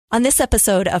On this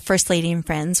episode of First Lady and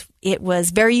Friends, it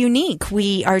was very unique.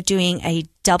 We are doing a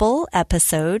double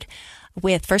episode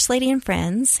with First Lady and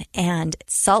Friends and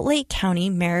Salt Lake County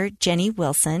Mayor Jenny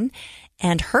Wilson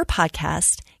and her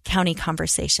podcast, County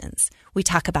Conversations. We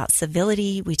talk about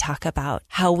civility. We talk about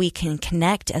how we can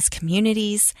connect as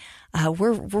communities.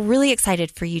 We're really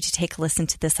excited for you to take a listen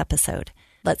to this episode.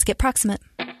 Let's get proximate.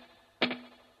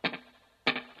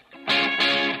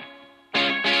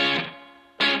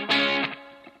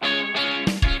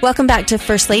 Welcome back to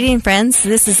First Lady and Friends.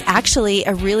 This is actually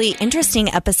a really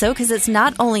interesting episode because it's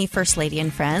not only First Lady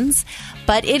and Friends,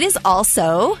 but it is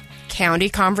also County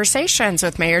Conversations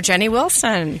with Mayor Jenny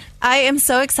Wilson. I am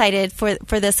so excited for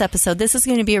this episode. This is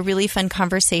going to be a really fun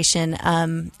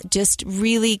conversation, just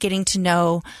really getting to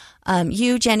know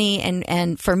you, Jenny,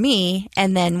 and for me,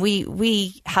 and then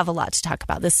we have a lot to talk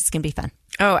about. This is going to be fun.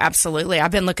 Oh, absolutely. I've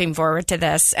been looking forward to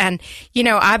this. And,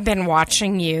 I've been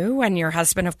watching you and your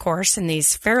husband, of course, in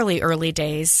these fairly early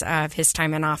days of his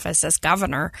time in office as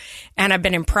governor. And I've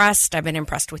been impressed. I've been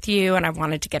impressed with you, and I've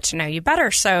wanted to get to know you better.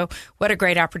 So what a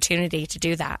great opportunity to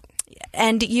do that.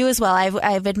 And you as well.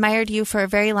 I've admired you for a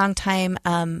very long time.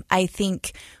 I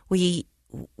think we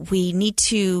need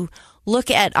to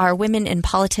look at our women in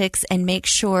politics and make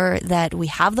sure that we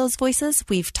have those voices.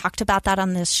 We've talked about that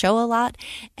on this show a lot,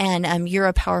 and you're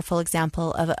a powerful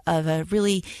example of a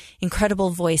really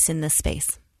incredible voice in this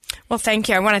space. Well, thank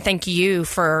you. I want to thank you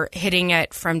for hitting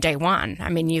it from day one. I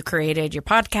mean, you created your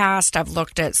podcast. I've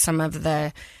looked at some of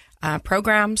the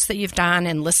programs that you've done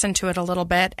and listened to it a little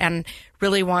bit, and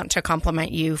really want to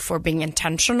compliment you for being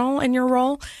intentional in your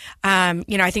role.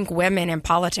 I think women in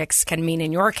politics can mean,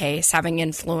 in your case, having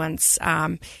influence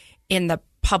in the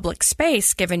public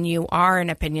space, given you are an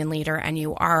opinion leader and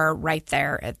you are right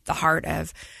there at the heart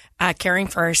of caring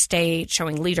for our state,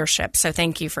 showing leadership. So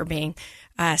thank you for being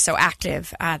so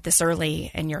active this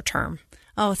early in your term.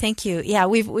 Oh, thank you. Yeah,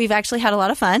 we've actually had a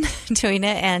lot of fun doing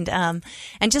it, and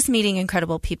just meeting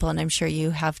incredible people, and I'm sure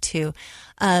you have too.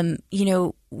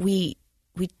 We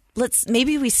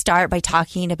start by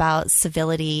talking about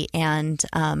civility and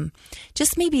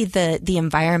just maybe the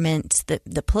environment,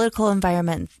 the political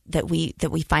environment that we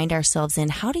find ourselves in.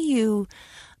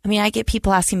 I get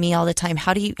people asking me all the time,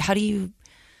 how do you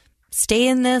stay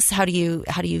in this? How do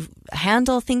you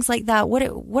handle things like that?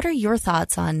 What are your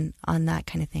thoughts on that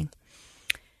kind of thing?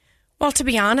 Well, to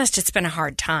be honest, it's been a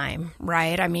hard time,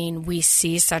 right? I mean, we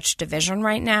see such division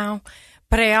right now,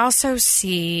 but I also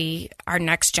see our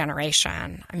next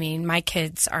generation. I mean, my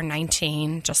kids are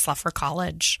 19, just left for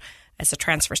college as a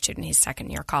transfer student. He's second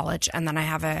year college. And then I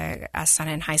have a son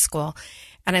in high school.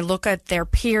 And I look at their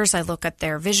peers, I look at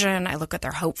their vision, I look at their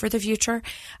hope for the future,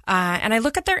 and I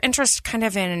look at their interest kind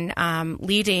of in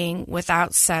leading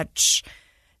without such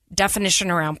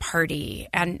definition around party.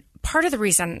 And part of the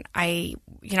reason I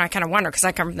kind of wonder, because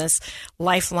I come from this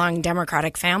lifelong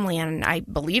Democratic family and I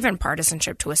believe in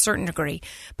partisanship to a certain degree,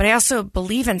 but I also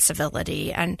believe in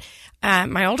civility. And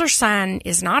my older son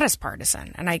is not as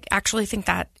partisan. And I actually think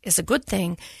that is a good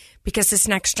thing, because this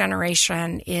next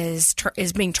generation is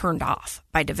being turned off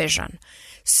by division.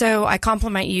 So I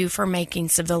compliment you for making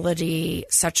civility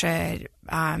such a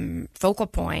focal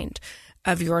point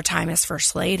of your time as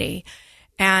First Lady.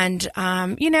 And,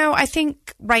 I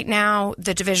think right now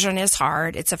the division is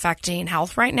hard. It's affecting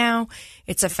health right now.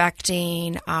 It's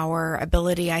affecting our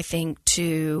ability, I think,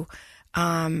 to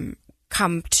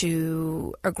come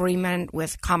to agreement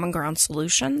with common ground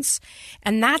solutions.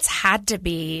 And that's had to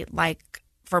be,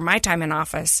 for my time in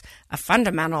office, a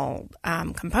fundamental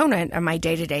component of my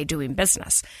day-to-day doing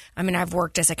business. I mean, I've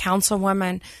worked as a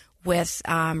councilwoman with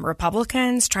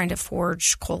Republicans trying to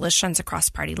forge coalitions across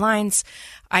party lines.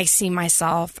 I see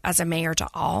myself as a mayor to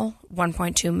all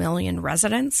 1.2 million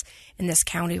residents in this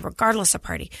county, regardless of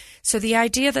party. So the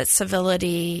idea that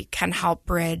civility can help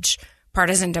bridge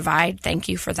partisan divide, thank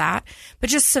you for that. But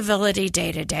just civility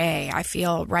day to day, I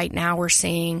feel right now we're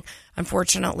seeing,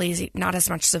 unfortunately, not as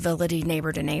much civility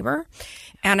neighbor to neighbor.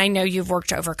 And I know you've worked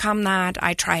to overcome that.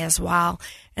 I try as well.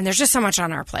 And there's just so much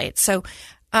on our plate. So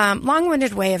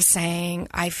long-winded way of saying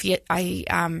I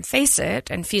face it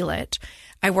and feel it.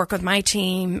 I work with my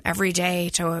team every day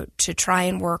to try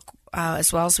and work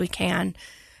as well as we can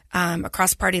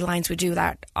across party lines. We do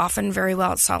that often very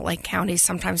well at Salt Lake County,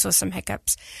 sometimes with some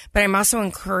hiccups. But I'm also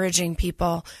encouraging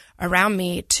people around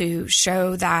me to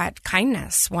show that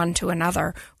kindness one to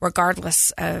another,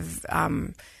 regardless of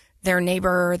their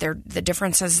neighbor, the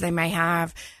differences they may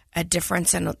have, a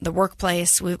difference in the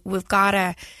workplace. We've got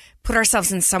to put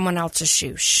ourselves in someone else's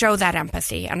shoes, show that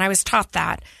empathy. And I was taught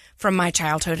that from my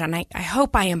childhood, and I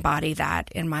hope I embody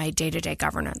that in my day-to-day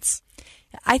governance.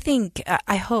 I think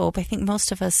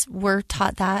most of us were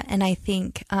taught that, and I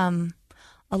think a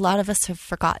lot of us have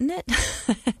forgotten it,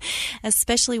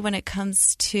 especially when it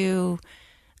comes to,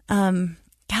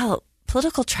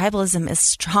 political tribalism is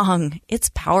strong. It's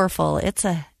powerful. It's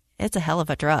a hell of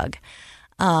a drug.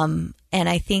 And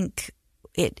I think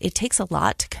it takes a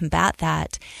lot to combat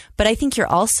that. But I think you're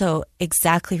also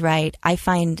exactly right. I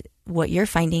find what you're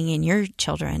finding in your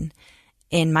children,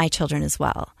 in my children as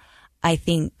well. I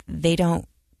think they don't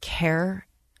care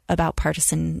about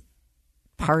partisan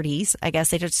parties. I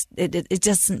guess it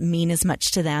doesn't mean as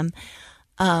much to them.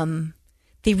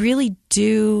 They really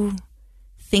do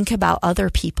think about other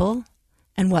people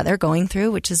and what they're going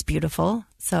through, which is beautiful.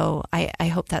 So I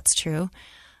hope that's true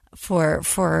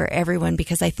for everyone,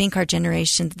 because I think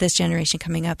this generation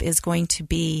coming up is going to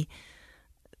be,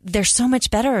 they're so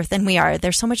much better than we are.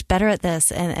 They're so much better at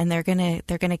this, and they're gonna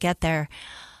get there.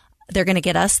 They're gonna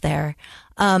get us there.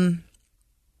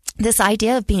 This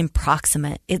idea of being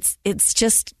proximate, it's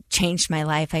just changed my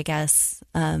life, I guess.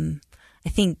 I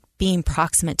think being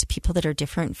proximate to people that are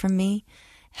different from me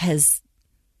has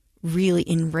really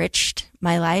enriched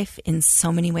my life in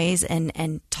so many ways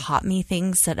and taught me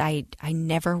things that I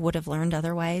never would have learned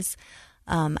otherwise.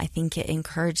 I think it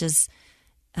encourages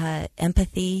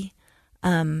empathy.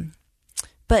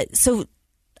 But so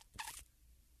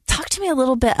talk to me a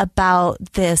little bit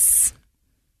about this,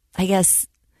 I guess.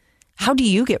 How do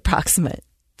you get proximate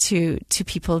to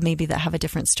people maybe that have a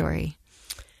different story?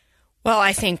 Well,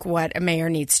 I think what a mayor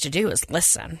needs to do is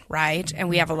listen, right? And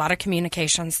we have a lot of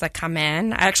communications that come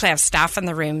in. I actually have staff in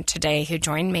the room today who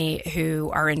joined me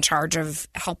who are in charge of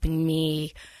helping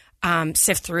me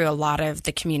sift through a lot of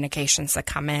the communications that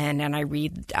come in. And I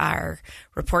read our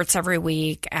reports every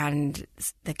week and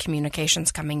the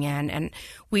communications coming in. And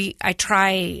I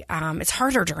try, it's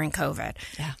harder during COVID,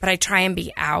 but I try and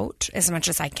be out as much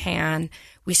as I can.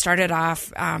 We started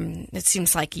off, it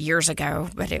seems like years ago,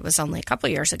 but it was only a couple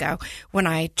of years ago. When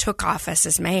I took office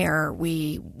as mayor,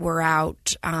 we were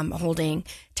out holding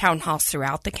town halls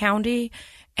throughout the county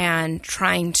and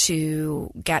trying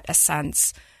to get a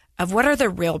sense of what are the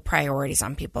real priorities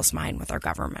on people's mind with our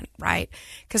government, right?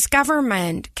 Because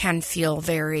government can feel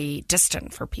very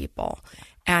distant for people.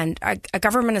 And a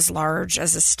government as large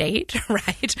as a state,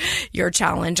 right? Your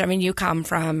challenge. I mean, you come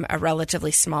from a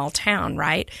relatively small town,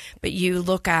 right? But you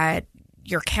look at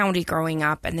your county growing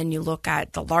up, and then you look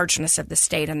at the largeness of the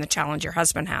state and the challenge your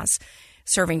husband has,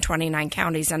 serving 29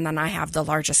 counties, and then I have the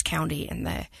largest county in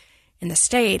the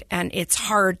state, and it's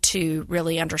hard to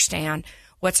really understand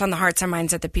what's on the hearts and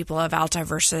minds of the people of Alta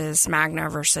versus Magna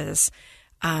versus,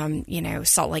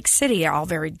 Salt Lake City, are all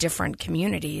very different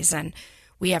communities. And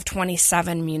we have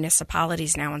 27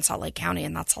 municipalities now in Salt Lake County,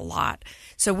 and that's a lot.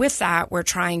 So with that, we're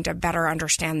trying to better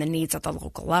understand the needs at the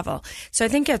local level. So I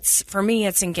think for me,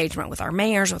 it's engagement with our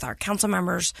mayors, with our council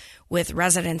members, with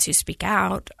residents who speak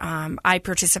out. I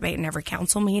participate in every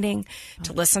council meeting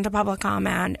to listen to public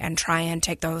comment and try and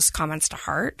take those comments to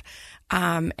heart.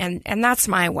 And that's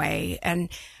my way. And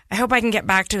I hope I can get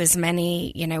back to as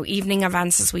many, evening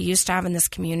events as we used to have in this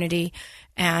community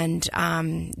and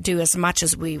do as much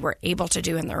as we were able to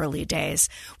do in the early days.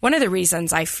 One of the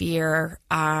reasons I fear,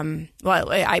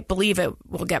 I believe it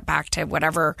will get back to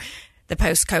whatever the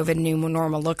post-COVID new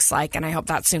normal looks like, and I hope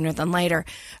that's sooner than later.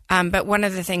 But one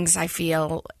of the things I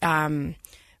feel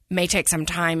may take some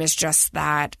time is just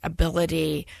that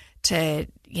ability to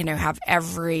have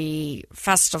every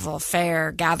festival,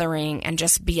 fair, gathering, and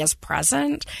just be as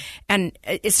present. And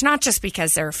it's not just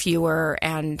because there are fewer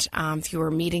and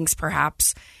fewer meetings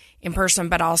perhaps in person,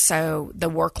 but also the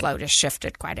workload has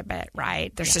shifted quite a bit,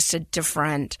 right? There's just a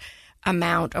different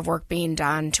amount of work being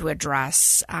done to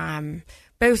address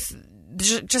both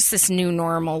just this new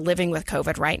normal, living with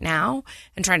COVID right now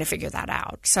and trying to figure that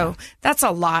out. So that's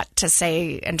a lot to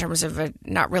say in terms of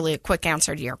not really a quick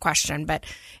answer to your question, but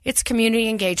it's community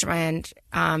engagement,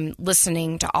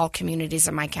 listening to all communities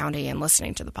in my county and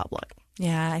listening to the public.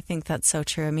 Yeah, I think that's so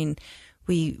true. I mean,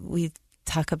 we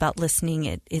talk about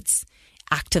listening. It's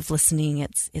active listening.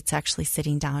 It's actually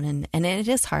sitting down, and it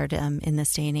is hard in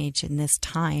this day and age, in this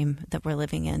time that we're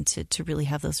living in, to really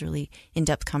have those really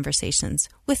in-depth conversations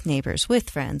with neighbors, with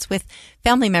friends, with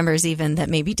family members even that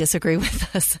maybe disagree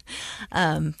with us.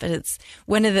 But it's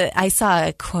I saw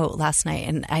a quote last night,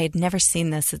 and I had never seen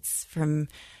this. It's from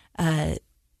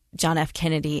John F.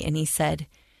 Kennedy, and he said,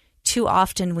 "Too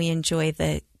often we enjoy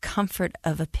the comfort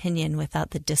of opinion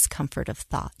without the discomfort of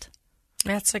thought."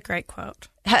 That's a great quote.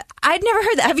 I'd never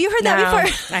heard that. Have you heard that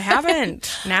before? I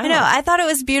haven't. No. I know. I thought it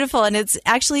was beautiful. And it's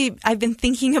actually, I've been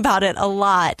thinking about it a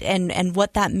lot and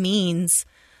what that means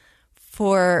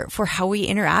for how we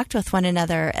interact with one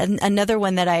another. And another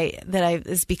one that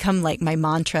has become like my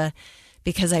mantra,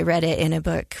 because I read it in a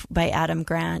book by Adam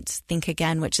Grant, Think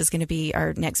Again, which is going to be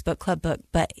our next book club book.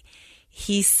 But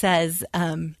he says,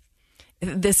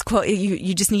 this quote,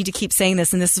 you just need to keep saying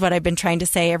this. And this is what I've been trying to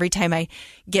say every time I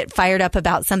get fired up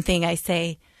about something. I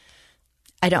say,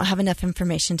 I don't have enough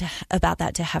information about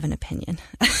that to have an opinion.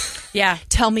 Yeah.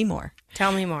 Tell me more.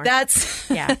 Tell me more. That's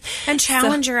yeah. And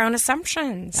challenge your own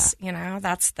assumptions. Yeah. You know,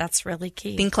 that's really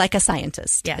key. Think like a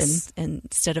scientist. Yes.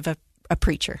 Instead of a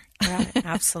preacher. Right,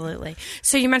 absolutely.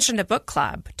 So you mentioned a book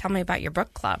club. Tell me about your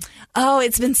book club. Oh,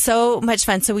 it's been so much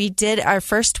fun. So we did our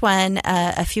first one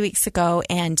a few weeks ago,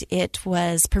 and it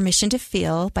was Permission to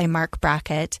Feel by Mark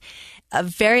Brackett.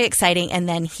 Very exciting. And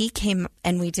then he came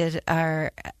and we did a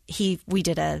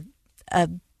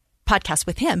podcast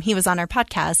with him. He was on our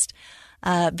podcast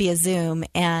via Zoom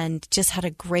and just had a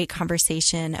great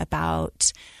conversation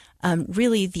about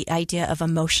really the idea of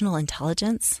emotional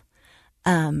intelligence.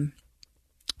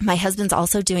 My husband's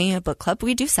also doing a book club.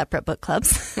 We do separate book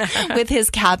clubs with his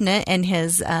cabinet and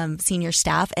his senior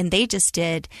staff. And they just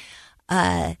did,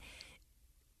 oh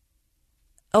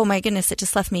my goodness, it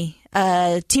just left me,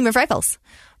 Team of Rivals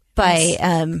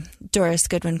by Doris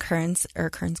Goodwin Kearns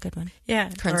Goodwin. Yeah,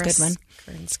 Kearns Goodwin.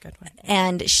 Kearns Goodwin.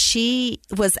 And she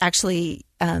was actually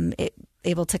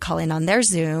able to call in on their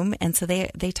Zoom. And so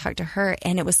they talked to her.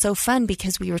 And it was so fun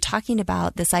because we were talking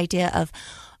about this idea of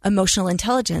emotional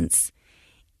intelligence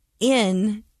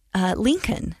in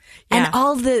Lincoln and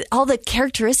all the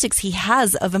characteristics he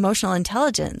has of emotional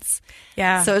intelligence.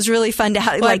 Yeah. So it was really fun to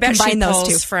combine those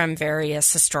two. From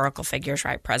various historical figures,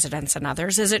 right? Presidents and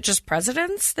others. Is it just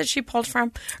presidents that she pulled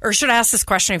from? Or should I ask this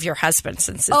question of your husband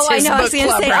since it's his I know. book I was going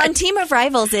to say, right? on Team of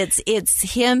Rivals, it's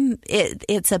him.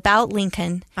 It's about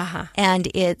Lincoln. And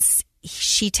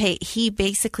he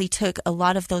basically took a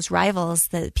lot of those rivals,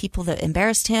 the people that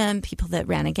embarrassed him, people that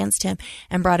ran against him,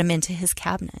 and brought him into his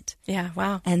cabinet. Yeah,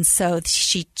 wow. And so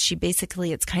she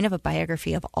basically, it's kind of a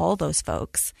biography of all those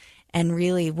folks and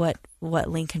really what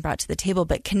Lincoln brought to the table.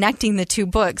 But connecting the two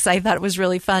books, I thought it was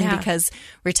really fun because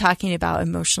we're talking about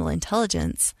emotional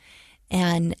intelligence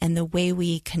and the way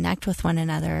we connect with one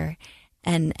another.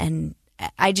 And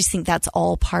I just think that's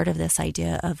all part of this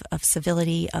idea of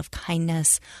civility, of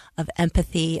kindness, of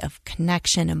empathy, of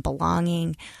connection and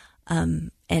belonging.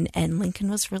 And Lincoln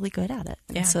was really good at it.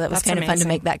 Yeah, so that was kind of fun to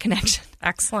make that connection.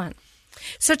 Excellent.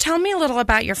 So tell me a little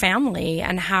about your family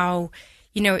and how,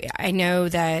 I know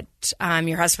that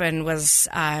your husband was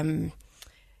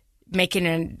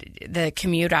making the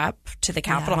commute up to the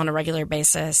Capitol on a regular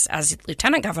basis as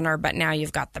lieutenant governor, but now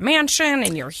you've got the mansion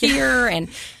and you're here and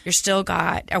you're still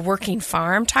got a working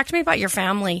farm. Talk to me about your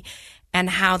family and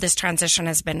how this transition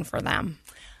has been for them.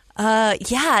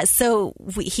 So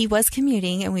he was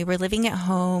commuting and we were living at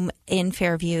home in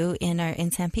Fairview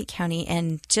in San Pete County,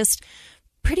 and just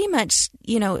pretty much,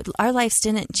 our lives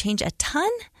didn't change a ton.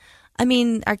 I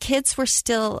mean, our kids'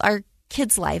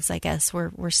 lives, I guess,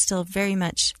 were still very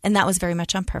much, and that was very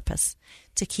much on purpose,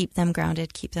 to keep them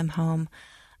grounded, keep them home.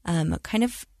 Kind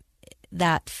of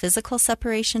that physical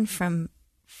separation from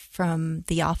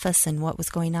the office and what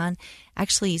was going on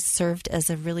actually served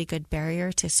as a really good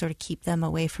barrier to sort of keep them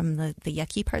away from the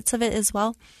yucky parts of it as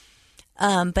well.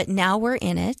 But now we're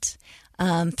in it.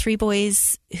 3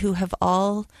 boys who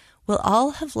will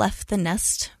all have left the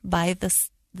nest by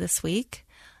this week.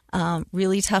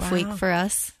 Really tough week for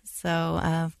us.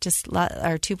 So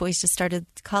our 2 boys just started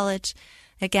college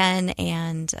again,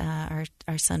 and our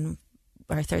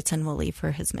 3rd son will leave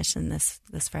for his mission this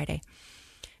Friday.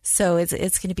 So it's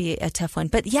going to be a tough one.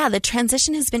 But yeah, the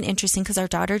transition has been interesting because our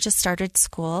daughter just started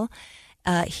school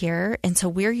here, and so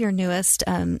we're your newest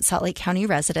Salt Lake County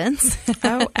residents.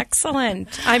 Oh,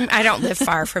 excellent! I don't live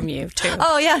far from you, too.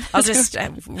 Oh yeah, I'll just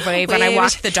wave when I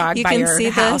walk the dog by your house.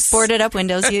 You can see the boarded up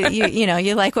windows.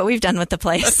 You like what we've done with the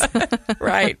place,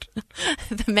 right?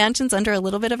 The mansion's under a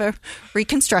little bit of a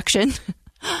reconstruction,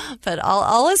 but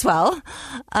all is well.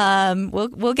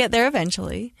 We'll get there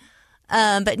eventually.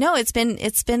 But no, it's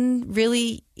been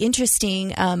really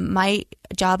interesting. My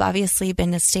job obviously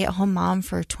been a stay-at-home mom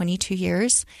for 22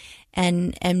 years,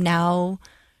 and am now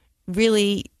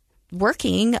really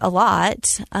working a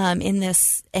lot in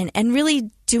this and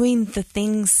really doing the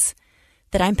things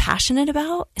that I'm passionate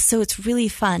about. So it's really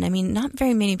fun. I mean, not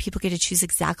very many people get to choose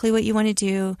exactly what you want to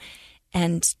do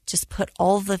and just put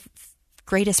all the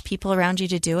greatest people around you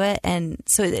to do it. And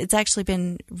so it's actually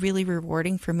been really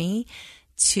rewarding for me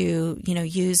to,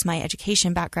 use my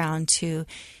education background, to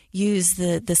use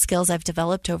the skills I've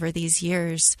developed over these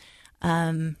years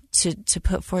to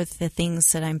put forth the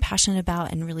things that I'm passionate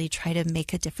about and really try to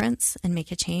make a difference and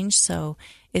make a change. So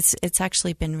it's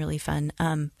actually been really fun.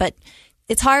 But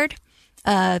it's hard.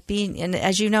 And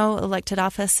as you know, elected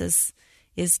office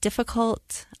is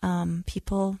difficult.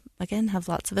 People, again, have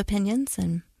lots of opinions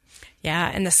and. Yeah,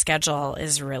 and the schedule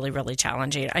is really, really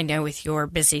challenging. I know with your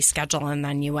busy schedule, and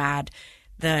then you add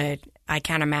I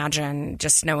can't imagine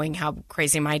just knowing how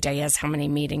crazy my day is, how many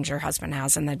meetings your husband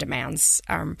has and the demands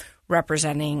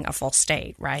representing a full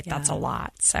state, right? Yeah. That's a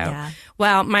lot. So,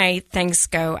 Well, my thanks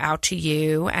go out to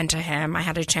you and to him. I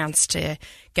had a chance to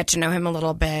get to know him a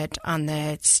little bit on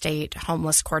the state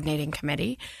homeless coordinating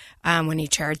committee when he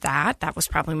chaired that. That was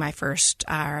probably my first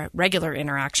regular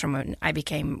interaction when I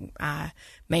became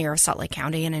mayor of Salt Lake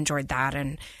County, and enjoyed that.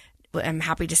 And I'm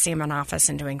happy to see him in office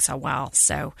and doing so well.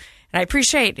 So, and I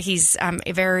appreciate he's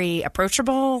very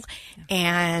approachable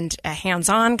and a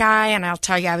hands-on guy. And I'll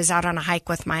tell you, I was out on a hike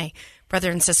with my brother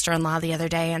and sister-in-law the other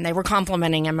day, and they were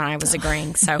complimenting him, and I was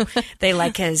agreeing. So they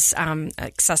like his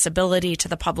accessibility to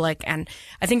the public. And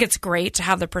I think it's great to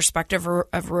have the perspective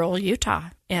of rural Utah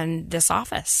in this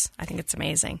office. I think it's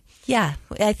amazing. Yeah,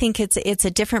 I think it's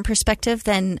a different perspective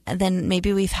than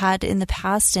maybe we've had in the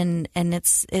past, and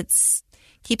it's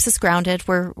keeps us grounded.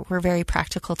 We're very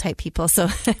practical type people, so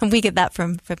we get that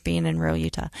from being in rural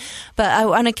Utah. But I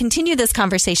want to continue this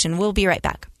conversation. We'll be right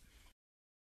back.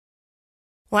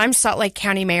 Well, I'm Salt Lake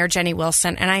County Mayor Jenny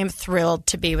Wilson, and I am thrilled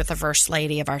to be with the First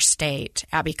Lady of our state,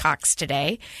 Abby Cox,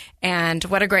 today. And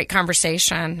what a great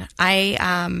conversation. I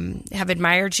have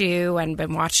admired you and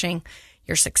been watching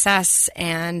your success.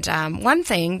 And one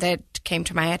thing that came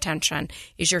to my attention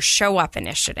is your Show Up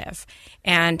initiative.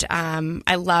 And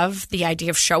I love the idea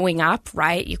of showing up,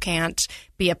 right? You can't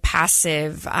be a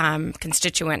passive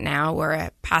constituent now or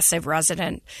a passive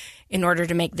resident in order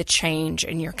to make the change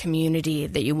in your community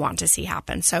that you want to see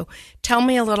happen. So tell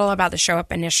me a little about the Show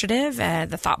Up initiative,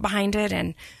 the thought behind it,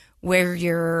 and where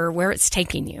it's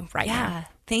taking you right now. Yeah,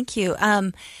 thank you.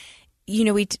 In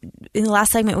the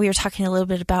last segment, we were talking a little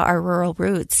bit about our rural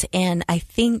roots, and I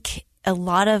think a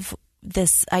lot of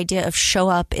this idea of show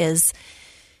up is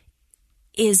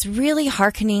really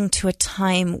hearkening to a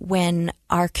time when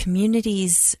our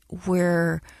communities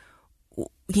were,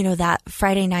 that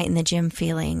Friday night in the gym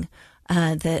feeling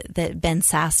that Ben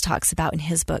Sass talks about in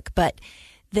his book. But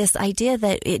this idea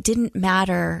that it didn't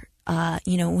matter,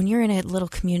 when you're in a little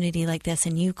community like this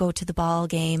and you go to the ball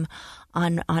game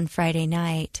on Friday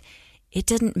night, it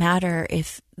didn't matter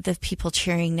if the people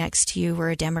cheering next to you were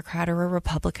a Democrat or a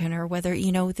Republican, or whether,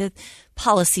 the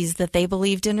policies that they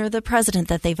believed in or the president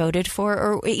that they voted for,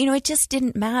 or, it just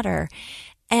didn't matter.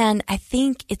 And I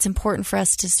think it's important for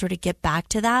us to sort of get back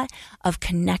to that, of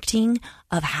connecting,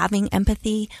 of having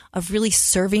empathy, of really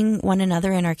serving one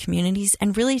another in our communities,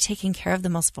 and really taking care of the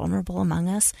most vulnerable among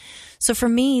us. So for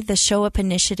me, the Show Up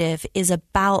initiative is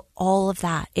about all of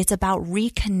that. It's about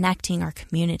reconnecting our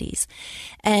communities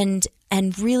and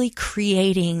really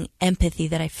creating empathy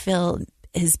that I feel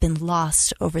has been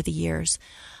lost over the years.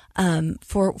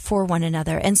 For one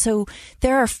another. And so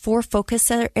there are 4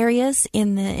 focus areas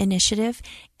in the initiative.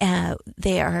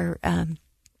 They are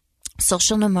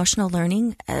social and emotional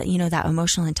learning, that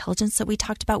emotional intelligence that we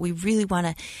talked about. We really want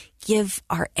to give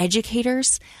our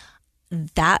educators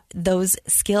those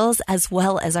skills as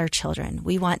well as our children.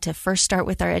 We want to first start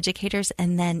with our educators,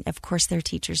 and then, of course, their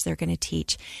teachers. They're going to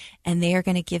teach, and they are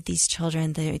going to give these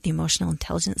children the emotional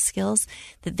intelligence skills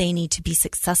that they need to be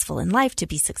successful in life, to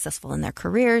be successful in their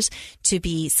careers, to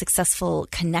be successful,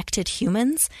 connected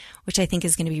humans, which I think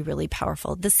is going to be really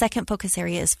powerful. The second focus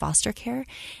area is foster care,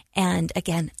 and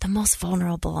again, the most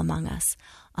vulnerable among us.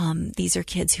 These are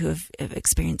kids who have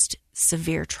experienced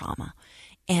severe trauma.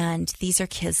 And these are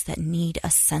kids that need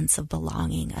a sense of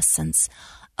belonging, a sense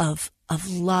of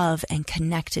love and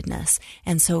connectedness.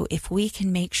 And so if we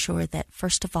can make sure that,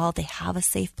 first of all, they have a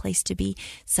safe place to be,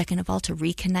 second of all, to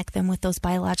reconnect them with those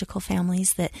biological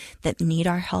families that need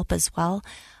our help as well,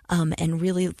 and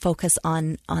really focus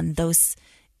on those,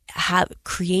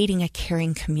 creating a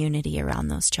caring community around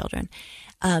those children.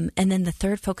 And then the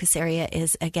third focus area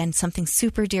is, again, something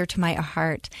super dear to my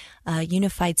heart,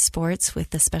 unified sports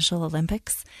with the Special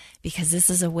Olympics, because this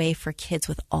is a way for kids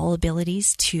with all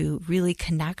abilities to really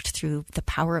connect through the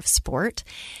power of sport.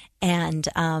 And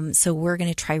so we're going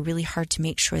to try really hard to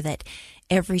make sure that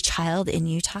every child in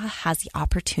Utah has the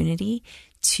opportunity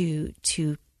to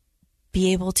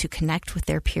be able to connect with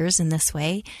their peers in this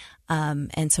way.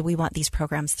 And so we want these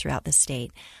programs throughout the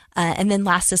state. And then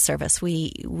last is service.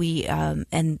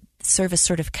 And service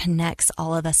sort of connects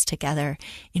all of us together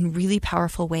in really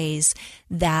powerful ways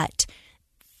that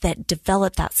that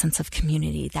develop that sense of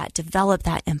community, that develop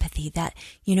that empathy, that,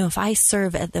 if I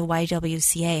serve at the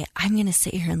YWCA, I'm going to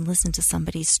sit here and listen to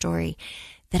somebody's story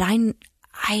that I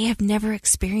have never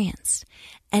experienced.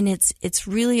 And it's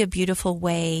really a beautiful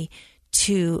way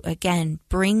to, again,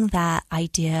 bring that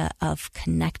idea of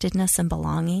connectedness and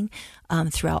belonging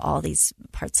throughout all these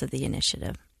parts of the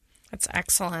initiative. That's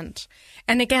excellent.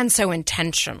 And again, so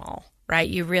intentional, right?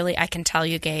 I can tell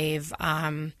you gave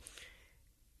a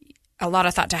lot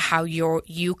of thought to how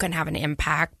you can have an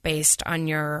impact based on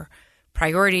your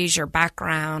priorities, your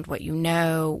background, what you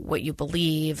know, what you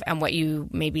believe, and what you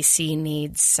maybe see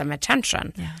needs some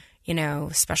attention. Yeah.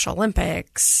 Special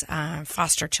Olympics,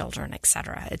 foster children, et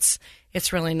cetera. It's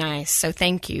really nice. So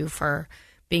thank you for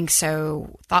being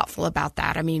so thoughtful about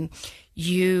that. I mean,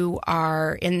 you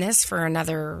are in this for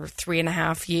another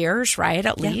 3.5 years, right?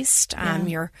 At least.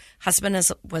 Your husband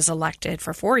was elected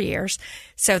for 4 years.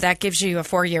 So that gives you a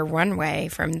 4-year runway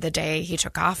from the day he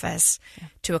took office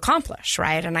to accomplish,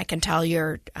 right? And I can tell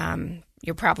you're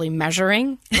probably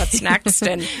measuring what's next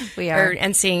and we are.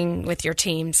 And seeing with your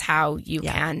teams how you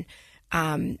can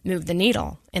move the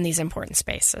needle in these important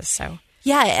spaces. So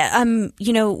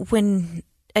when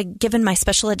given my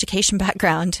special education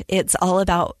background, it's all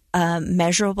about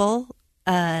measurable,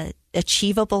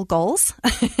 achievable goals.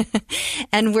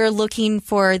 And we're looking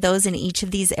for those in each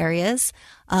of these areas.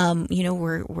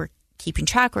 We're keeping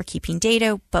track, we're keeping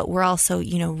data, but we're also,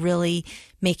 really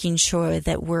making sure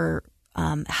that we're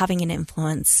having an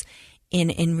influence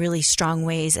in really strong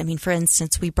ways. I mean, for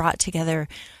instance, we brought together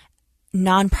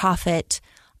nonprofit,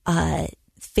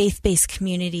 faith-based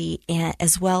community,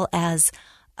 as well as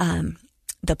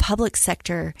the public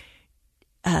sector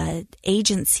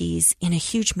agencies in a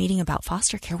huge meeting about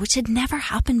foster care, which had never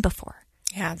happened before.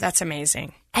 Yeah, that's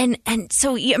amazing. And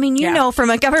so, I mean, know, from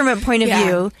a government point of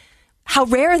view, how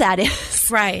rare that is.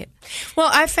 Right. Well,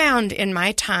 I found in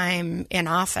my time in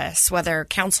office, whether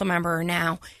council member or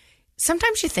now,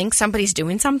 sometimes you think somebody's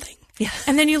doing something. Yeah.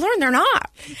 And then you learn they're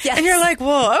not. Yes. And you're like,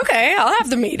 well, okay, I'll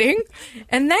have the meeting.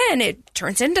 And then it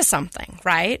turns into something,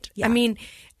 right? Yeah. I mean,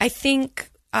 I think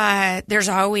there's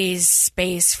always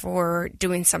space for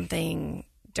doing something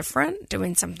different,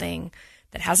 doing something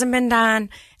that hasn't been done,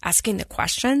 asking the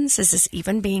questions, is this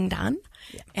even being done?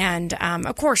 Yeah. And,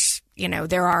 of course,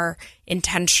 there are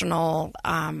intentional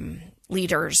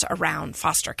leaders around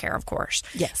foster care, of course.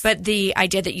 Yes. But the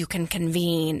idea that you can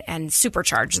convene and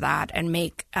supercharge that and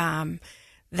make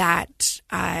that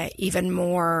even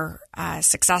more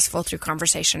successful through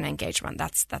conversation and engagement,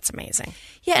 that's amazing.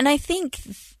 Yeah, and I think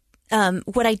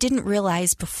what I didn't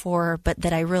realize before, but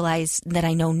that I realize that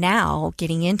I know now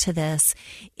getting into this,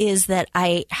 is that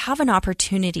I have an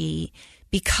opportunity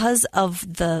because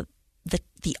of the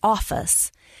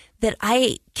office that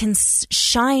I can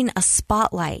shine a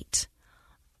spotlight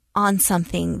on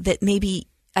something that maybe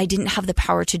I didn't have the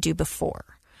power to do before.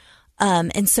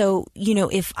 And so,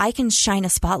 if I can shine a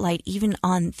spotlight even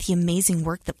on the amazing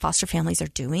work that foster families are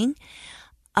doing,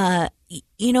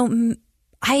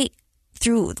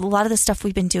 through a lot of the stuff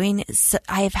we've been doing,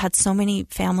 I have had so many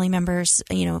family members,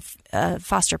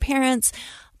 foster parents,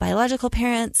 biological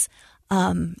parents,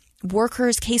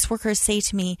 workers, caseworkers say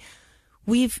to me,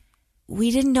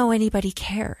 we didn't know anybody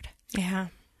cared. Yeah.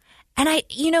 And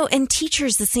and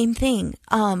teachers, the same thing.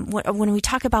 When we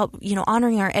talk about,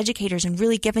 honoring our educators and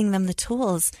really giving them the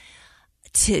tools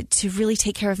to really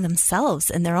take care of themselves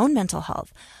and their own mental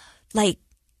health.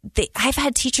 I've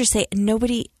had teachers say,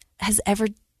 nobody has ever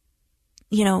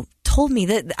told me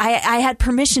that I had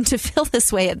permission to feel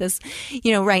this way at this,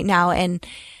 right now. And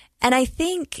I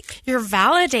think you're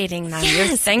validating them. Yes,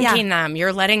 you're thanking them.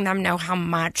 You're letting them know how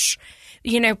much,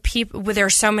 people, there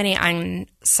are so many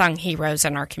unsung heroes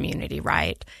in our community,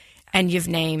 right? And you've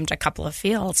named a couple of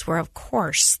fields where, of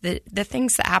course, the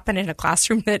things that happen in a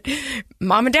classroom that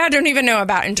mom and dad don't even know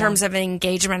about in terms of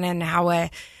engagement and how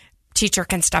a teacher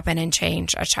can step in and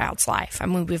change a child's life. I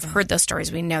mean, we've heard those stories.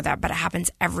 We know that, but it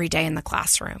happens every day in the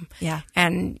classroom. Yeah.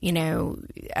 And,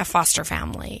 a foster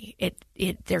family,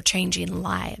 they're changing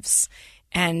lives.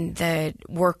 And the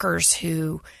workers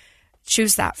who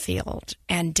choose that field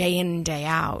and day in and day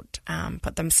out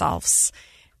put themselves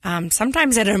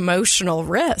sometimes at emotional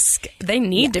risk. They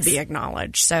need to be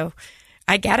acknowledged. So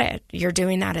I get it. You're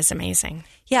doing that is amazing.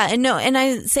 Yeah, and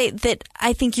I say that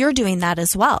I think you're doing that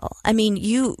as well. I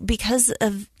mean, because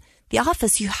of the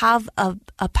office, you have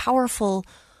a powerful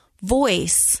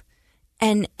voice,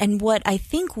 and what I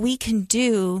think we can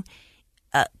do,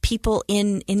 people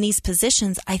in these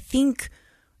positions, I think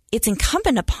it's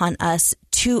incumbent upon us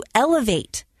to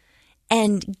elevate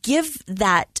and give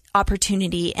that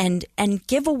opportunity and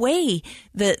give away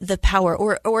the power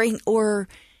or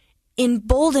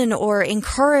embolden or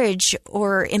encourage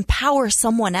or empower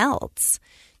someone else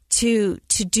to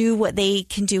do what they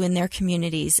can do in their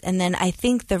communities. And then I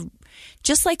think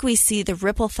just like we see the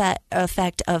ripple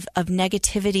effect of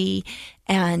negativity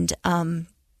and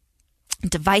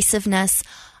divisiveness,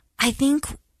 I think,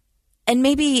 and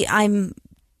maybe I'm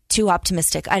too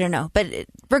optimistic, I don't know, but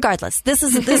regardless, this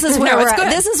is where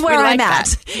I'm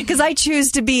at, because I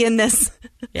choose to be in this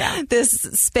this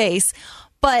space.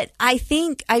 But I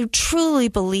truly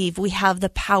believe we have the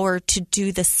power to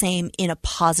do the same in a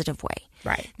positive way.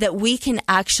 Right. That we can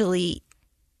actually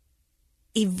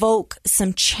evoke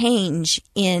some change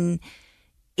in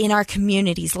our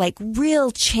communities, like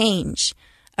real change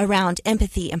around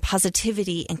empathy and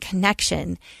positivity and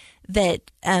connection,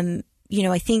 that,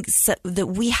 I think that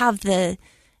we have the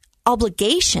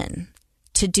obligation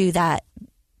to do that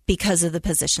because of the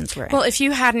positions we're in. Well, if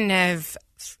you hadn't have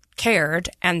cared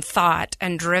and thought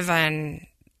and driven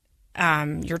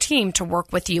your team to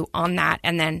work with you on that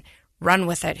and then run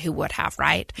with it, who would have,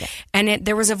 right? Yeah. And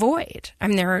there was a void.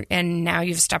 And now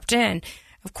you've stepped in.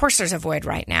 Of course, there's a void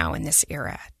right now in this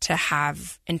era to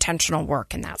have intentional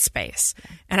work in that space.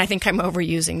 Yeah. And I think I'm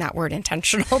overusing that word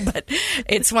intentional, but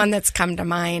it's one that's come to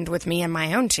mind with me and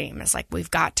my own team. It's like, we've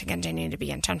got to continue to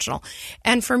be intentional.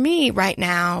 And for me right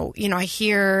now, I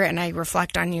hear and I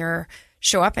reflect on your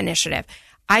Show Up initiative.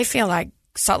 I feel like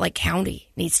Salt Lake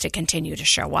County needs to continue to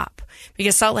show up,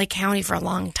 because Salt Lake County for a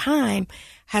long time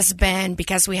has been,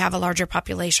 because we have a larger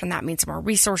population, that means more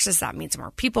resources, that means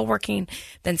more people working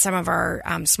than some of our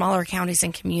smaller counties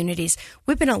and communities.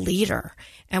 We've been a leader,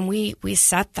 and we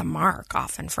set the mark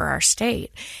often for our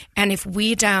state. And if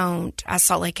we don't, as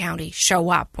Salt Lake County, show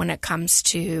up when it comes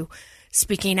to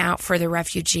speaking out for the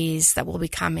refugees that will be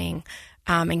coming,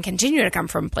 and continue to come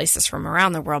from places from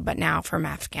around the world, but now from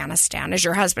Afghanistan, as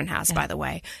your husband has, by the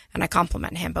way, and I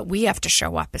compliment him. But we have to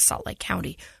show up as Salt Lake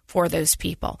County for those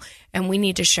people. And we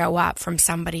need to show up from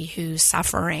somebody who's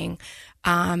suffering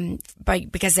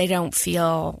because they don't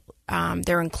feel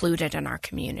they're included in our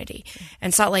community.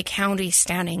 And Salt Lake County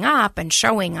standing up and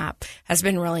showing up has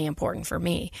been really important for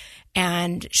me.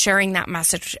 And sharing that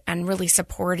message and really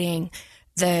supporting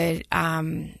the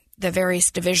various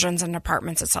divisions and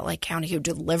departments at Salt Lake County who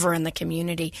deliver in the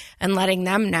community, and letting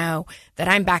them know that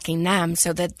I'm backing them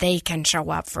so that they can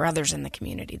show up for others in the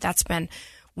community. That's been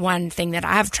one thing that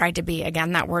I've tried to be,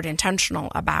 again, that word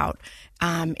intentional about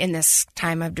in this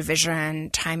time of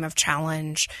division, time of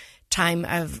challenge, time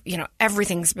of,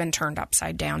 everything's been turned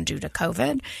upside down due to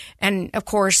COVID. And of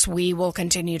course, we will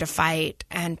continue to fight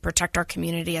and protect our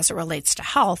community as it relates to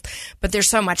health. But there's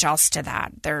so much else to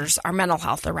that. There's our mental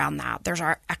health around that. There's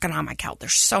our economic health.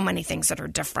 There's so many things that are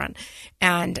different.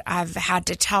 And I've had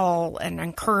to tell and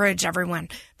encourage everyone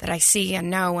that I see and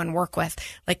know and work with,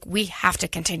 like, we have to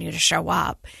continue to show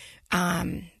up.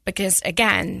 Because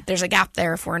again, there's a gap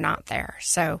there if we're not there.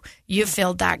 So you've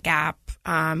filled that gap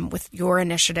with your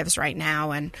initiatives right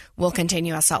now, and we'll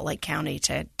continue as Salt Lake County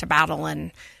to battle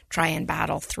and try and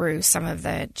battle through some of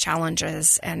the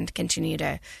challenges and continue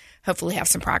to hopefully have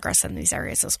some progress in these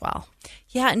areas as well.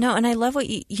 Yeah, no, and I love what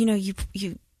you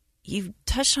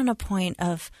touched on a point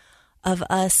of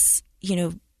us,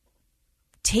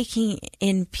 taking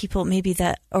in people maybe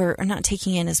that, or not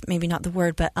taking in is maybe not the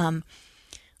word, but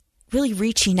really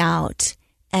reaching out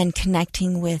and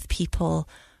connecting with people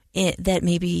that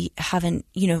maybe haven't,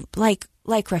 like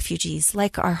refugees,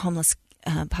 like our homeless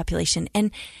population.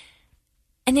 And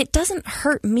it doesn't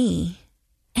hurt me.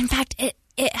 In fact,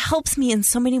 it helps me in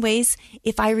so many ways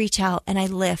if I reach out and I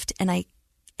lift and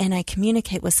I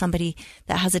communicate with somebody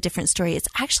that has a different story. It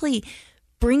actually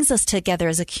brings us together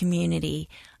as a community.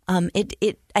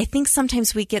 I think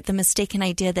sometimes we get the mistaken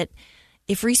idea that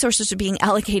if resources are being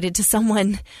allocated to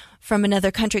someone from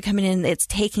another country coming in, it's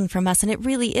taking from us, and it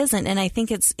really isn't. And I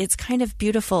think it's kind of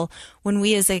beautiful when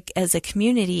we as a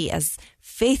community, as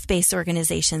faith-based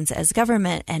organizations, as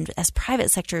government and as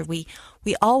private sector, we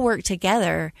all work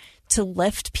together to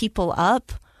lift people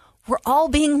up. We're all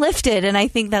being lifted, and I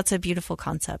think that's a beautiful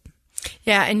concept.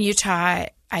 Yeah, and Utah,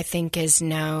 I think, is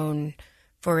known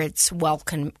for its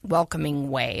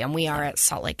welcoming way. And we are at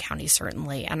Salt Lake County,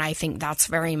 certainly. And I think that's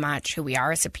very much who we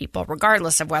are as a people,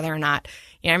 regardless of whether or not,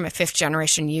 I'm a fifth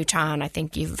generation Utah, and I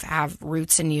think you have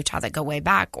roots in Utah that go way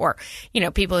back, or,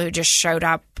 people who just showed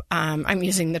up. I'm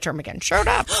using the term again, showed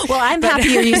up. Well, I'm happy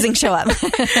you're using show up.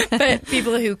 But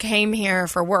people who came here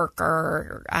for work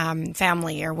or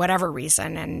family or whatever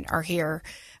reason and are here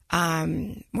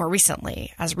more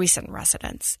recently as recent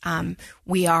residents.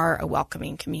 We are a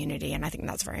welcoming community, and I think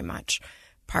that's very much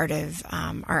part of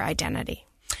our identity.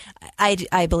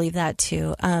 I believe that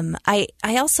too. I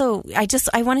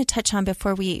want to touch on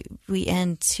before we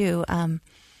end too.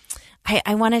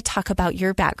 I want to talk about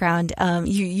your background.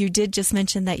 You did just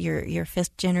mention that you're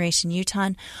fifth generation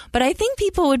Utahn, but I think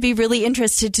people would be really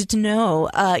interested to know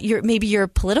your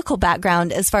political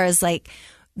background as far as like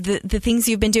the things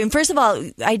you've been doing. First of all,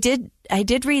 I did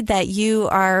read that you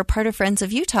are part of Friends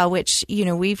of Utah, which,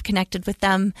 we've connected with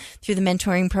them through the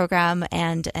mentoring program,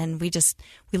 and we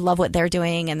love what they're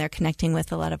doing, and they're connecting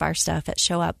with a lot of our stuff at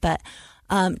Show Up. But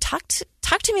talk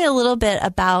to me a little bit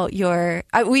about your.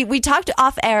 We talked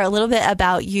off air a little bit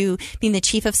about you being the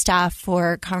chief of staff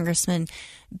for Congressman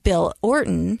Bill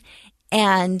Orton.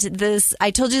 And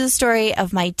I told you the story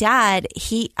of my dad.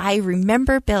 I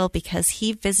remember Bill because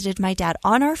he visited my dad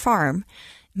on our farm.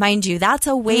 Mind you, that's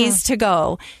a ways to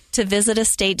go to visit a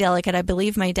state delegate. I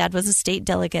believe my dad was a state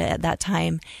delegate at that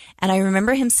time. And I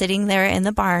remember him sitting there in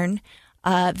the barn,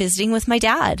 visiting with my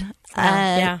dad.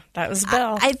 Yeah, that was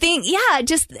Bill. I think,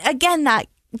 just again, that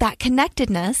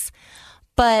connectedness.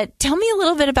 But tell me a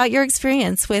little bit about your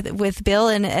experience with Bill,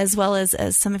 and as well as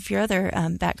some of your other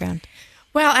background.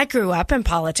 Well, I grew up in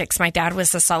politics. My dad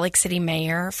was the Salt Lake City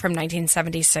mayor from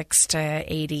 1976 to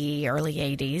early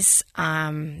 80s,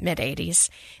 mid 80s.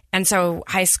 And so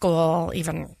high school,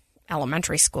 even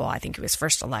elementary school, I think he was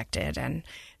first elected. And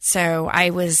so I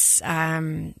was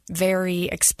very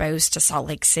exposed to Salt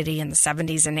Lake City in the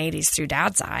 70s and 80s through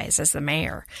Dad's eyes as the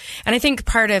mayor. And I think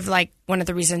part of one of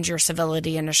the reasons your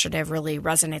civility initiative really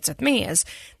resonates with me is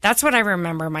that's what I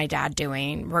remember my dad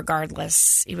doing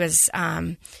regardless. He was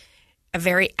a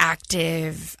very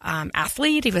active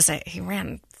athlete. He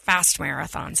ran fast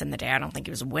marathons in the day. I don't think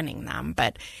he was winning them,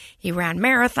 but he ran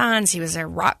marathons. He was a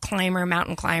rock climber,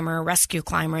 mountain climber, rescue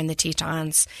climber in the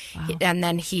Tetons. Wow. And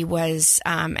then he was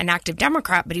an active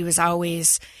Democrat, but he was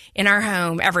always in our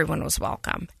home. Everyone was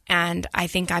welcome. And I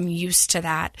think I'm used to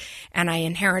that. And I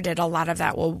inherited a lot of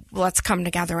that. Well, let's come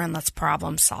together and let's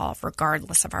problem solve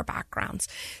regardless of our backgrounds.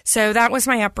 So that was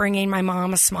my upbringing. My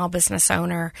mom, a small business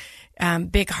owner,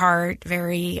 big heart,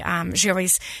 very,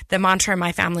 the mantra in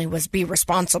my family was be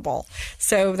responsible.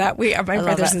 So that my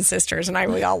brothers and sisters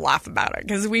and we all laugh about it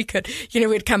because we could,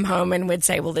 we'd come home and we'd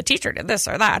say, well, the teacher did this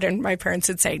or that. And my parents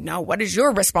would say, no, what is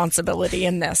your responsibility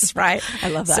in this? Right. I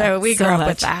love that. So we grew up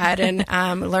with that and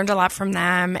learned a lot from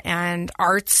them, and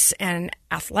arts and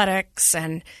athletics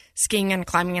and skiing and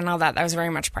climbing and all that. That was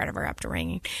very much part of our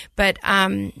upbringing. But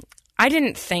I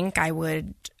didn't think I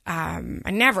would. I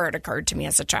never had occurred to me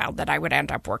as a child that I would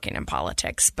end up working in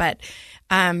politics. But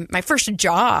my first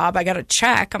job, I got a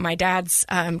check on my dad's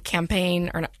campaign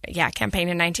in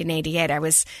 1988. I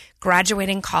was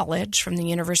graduating college from the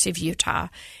University of Utah,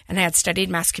 and I had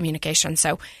studied mass communication.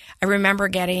 So I remember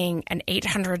getting an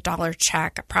 $800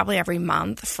 check probably every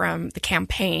month from the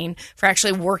campaign for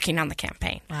actually working on the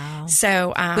campaign. Wow.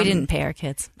 So we didn't pay our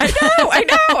kids. I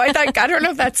know. I don't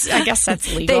know if I guess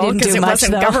that's legal because it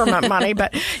wasn't government money,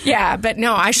 but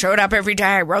no, I showed up every day.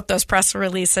 I wrote those press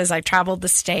releases. I traveled the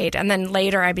state. And then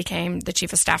later I became the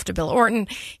chief of staff to Bill Orton.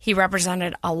 He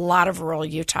represented a lot of rural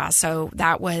Utah. So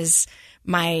that was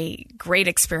my great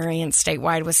experience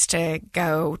statewide, was to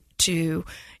go to,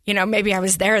 maybe I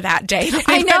was there that day.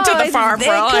 I went to the farm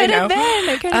for all I know.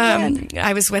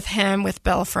 I was with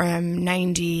Bill from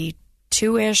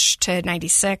 92-ish to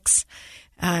 96.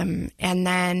 And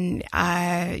then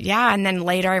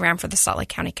later I ran for the Salt Lake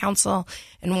County Council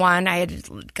and won. I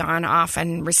had gone off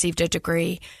and received a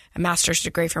master's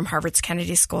degree from Harvard's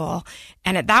Kennedy School.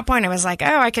 And at that point I was like,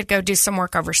 I could go do some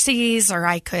work overseas, or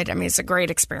it's a great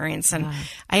experience. And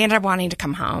I ended up wanting to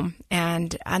come home.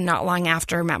 And not long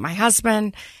after, met my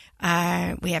husband.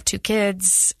 We have 2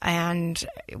 kids. And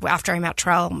after I met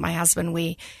Trell, my husband,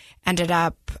 I ended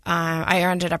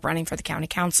up running for the county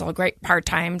council, a great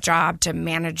part-time job to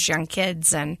manage young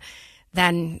kids. And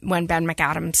then when Ben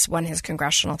McAdams won his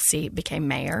congressional seat, became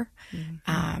mayor,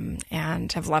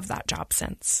 and have loved that job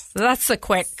since. So that's the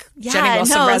quick Jenny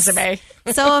Wilson resume.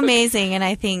 So amazing. And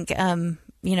I think,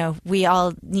 we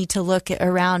all need to look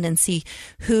around and see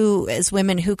who, as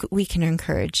women, who we can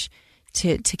encourage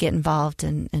to get involved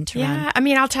and to run.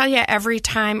 I'll tell you, every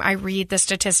time I read the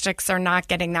statistics, they're not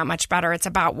getting that much better. It's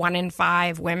about 1 in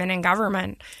 5 women in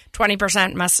government,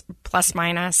 20% plus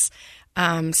minus.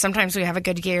 Sometimes we have a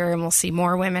good year and we'll see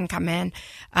more women come in.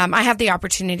 I had the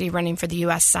opportunity running for the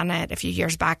U.S. Senate a few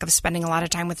years back of spending a lot of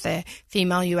time with the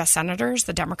female U.S. senators,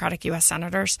 the Democratic U.S.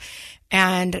 senators.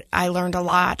 And I learned a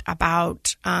lot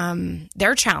about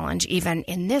their challenge, even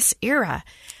in this era.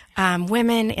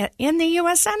 women in the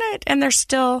U.S. Senate, and there's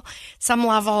still some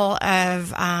level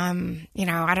of, I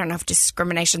don't know if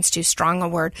discrimination's too strong a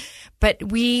word, but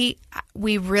we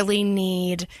really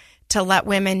need to let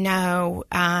women know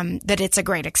that it's a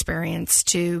great experience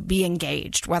to be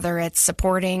engaged, whether it's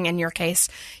supporting, in your case,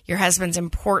 your husband's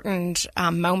important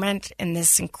moment in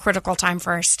this critical time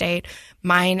for our state,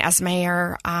 mine as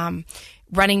mayor,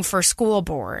 running for school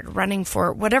board, running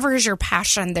for whatever is your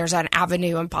passion. There's an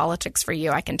avenue in politics for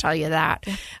you, I can tell you that,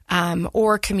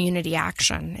 or community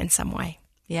action in some way.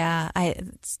 Yeah,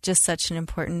 it's just such an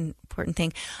important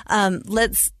thing.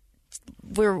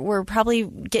 We're probably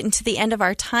getting to the end of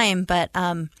our time, but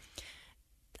I'm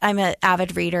an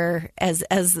avid reader, as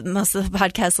most of the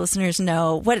podcast listeners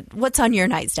know. What's on your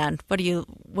nightstand? What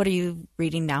are you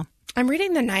reading now? I'm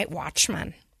reading The Night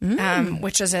Watchman,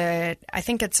 which is I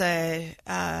want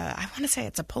to say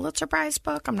it's a Pulitzer Prize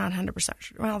book. I'm not 100%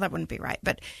 sure. Well, that wouldn't be right,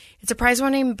 but it's a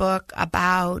prize-winning book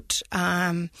about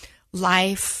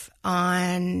life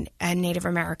on a Native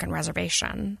American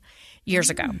reservation years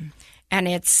ago. And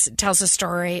it tells the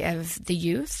story of the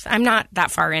youth. I'm not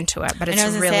that far into it, but it's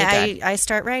really good. I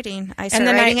start writing.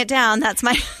 Writing it down. That's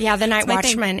my yeah. The Night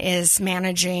Watchman is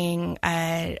managing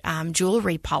a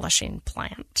jewelry polishing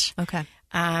plant. Okay,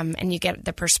 and you get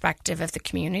the perspective of the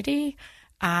community.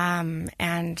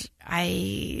 And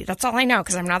that's all I know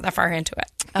because I'm not that far into it.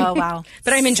 Oh, wow.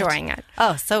 But I'm enjoying it.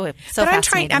 Oh, so but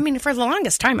fascinating. I'm trying, for the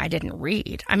longest time, I didn't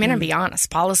read. I'm going to be honest.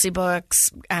 Policy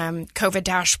books, COVID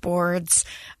dashboards.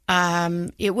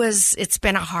 It's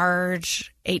been a hard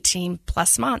 18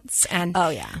 plus months. And oh,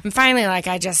 yeah. I'm finally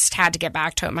I just had to get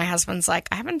back to it. My husband's like,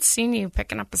 I haven't seen you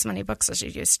picking up as many books as you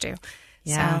used to.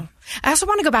 Yeah. So I also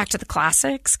want to go back to the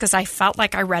classics because I felt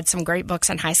like I read some great books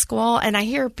in high school, and I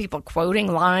hear people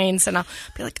quoting lines, and I'll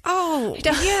be like, "Oh,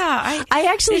 yeah." I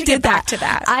actually did back to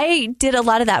that. I did a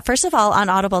lot of that. First of all, on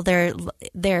Audible,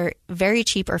 they're very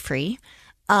cheap or free.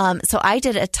 So I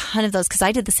did a ton of those because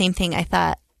I did the same thing. I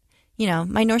thought,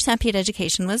 my North Sanpete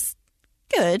education was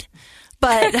good,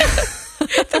 but.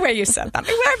 The way you said that,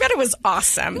 I bet it was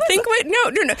awesome. No.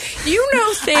 You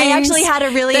know things. I actually had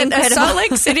a really incredible... a Salt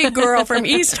Lake City girl from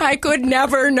East High could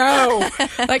never know.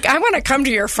 I want to come to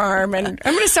your farm, and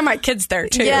I'm going to send my kids there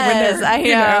too. Yes, I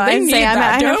know. They need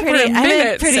that. I'm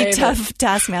a pretty tough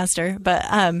taskmaster, but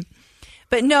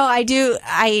no, I do.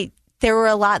 There were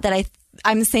a lot that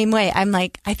I'm the same way. I'm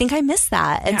like, I think I missed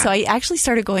that, and so I actually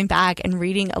started going back and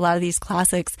reading a lot of these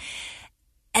classics,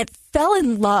 and fell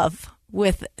in love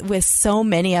with so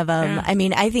many of them. Yeah. I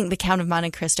mean, I think The Count of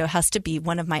Monte Cristo has to be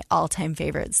one of my all-time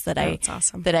favorites that I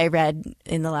read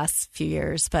in the last few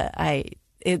years. But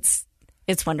it's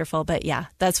wonderful. But yeah,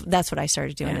 that's what I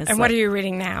started doing. Yeah. And what are you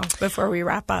reading now before we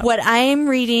wrap up? What I'm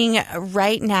reading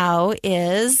right now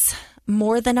is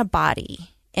More Than a Body.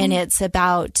 And it's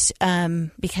about,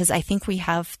 because I think we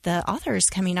have the authors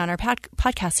coming on our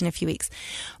podcast in a few weeks,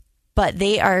 but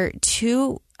they are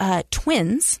two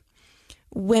twins,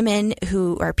 women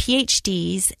who are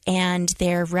PhDs, and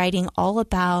they're writing all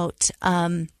about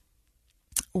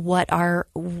what our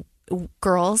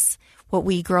girls, what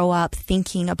we grow up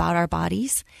thinking about our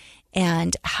bodies,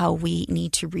 and how we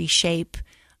need to reshape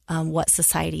what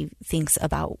society thinks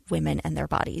about women and their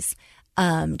bodies.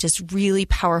 Just really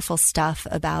powerful stuff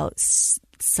about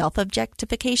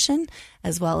self-objectification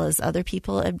as well as other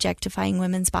people objectifying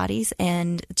women's bodies,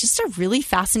 and just a really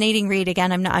fascinating read.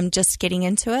 Again, I'm just getting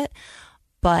into it.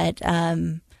 But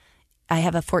I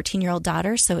have a 14-year-old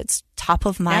daughter, so it's top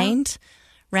of mind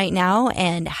right now.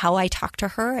 And how I talk to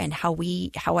her and how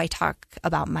I talk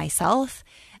about myself,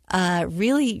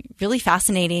 really, really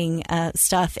fascinating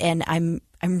stuff. And I'm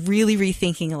really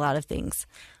rethinking a lot of things.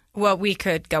 Well, we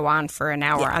could go on for an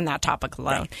hour on that topic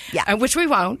alone, right. Yeah, which we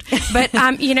won't. But,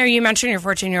 you mentioned your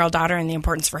 14-year-old daughter and the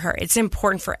importance for her. It's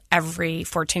important for every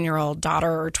 14-year-old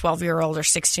daughter or 12-year-old or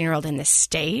 16-year-old in this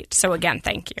state. So, again,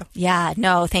 thank you. Yeah,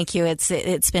 no, thank you.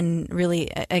 It's been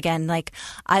really, again,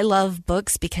 I love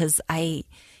books because I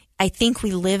think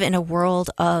we live in a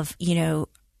world of,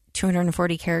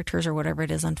 240 characters or whatever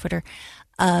it is on Twitter.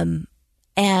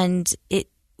 And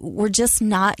we're just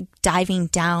not diving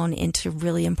down into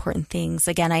really important things.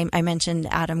 Again, I mentioned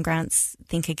Adam Grant's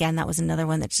Think Again. That was another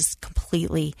one that just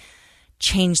completely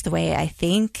changed the way I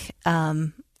think.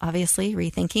 Obviously,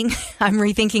 rethinking. I'm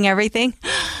rethinking everything.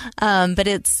 But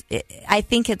I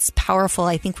think it's powerful.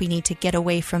 I think we need to get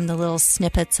away from the little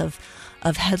snippets of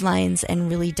headlines and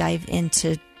really dive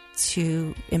into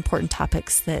important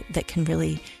topics that can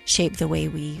really shape the way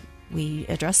we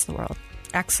address the world.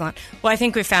 Excellent. Well, I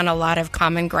think we found a lot of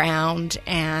common ground,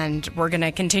 and we're going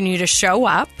to continue to show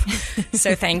up.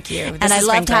 So thank you. And I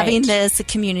loved having this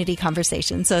community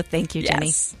conversation. So thank you, Jenny.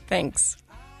 Yes, thanks.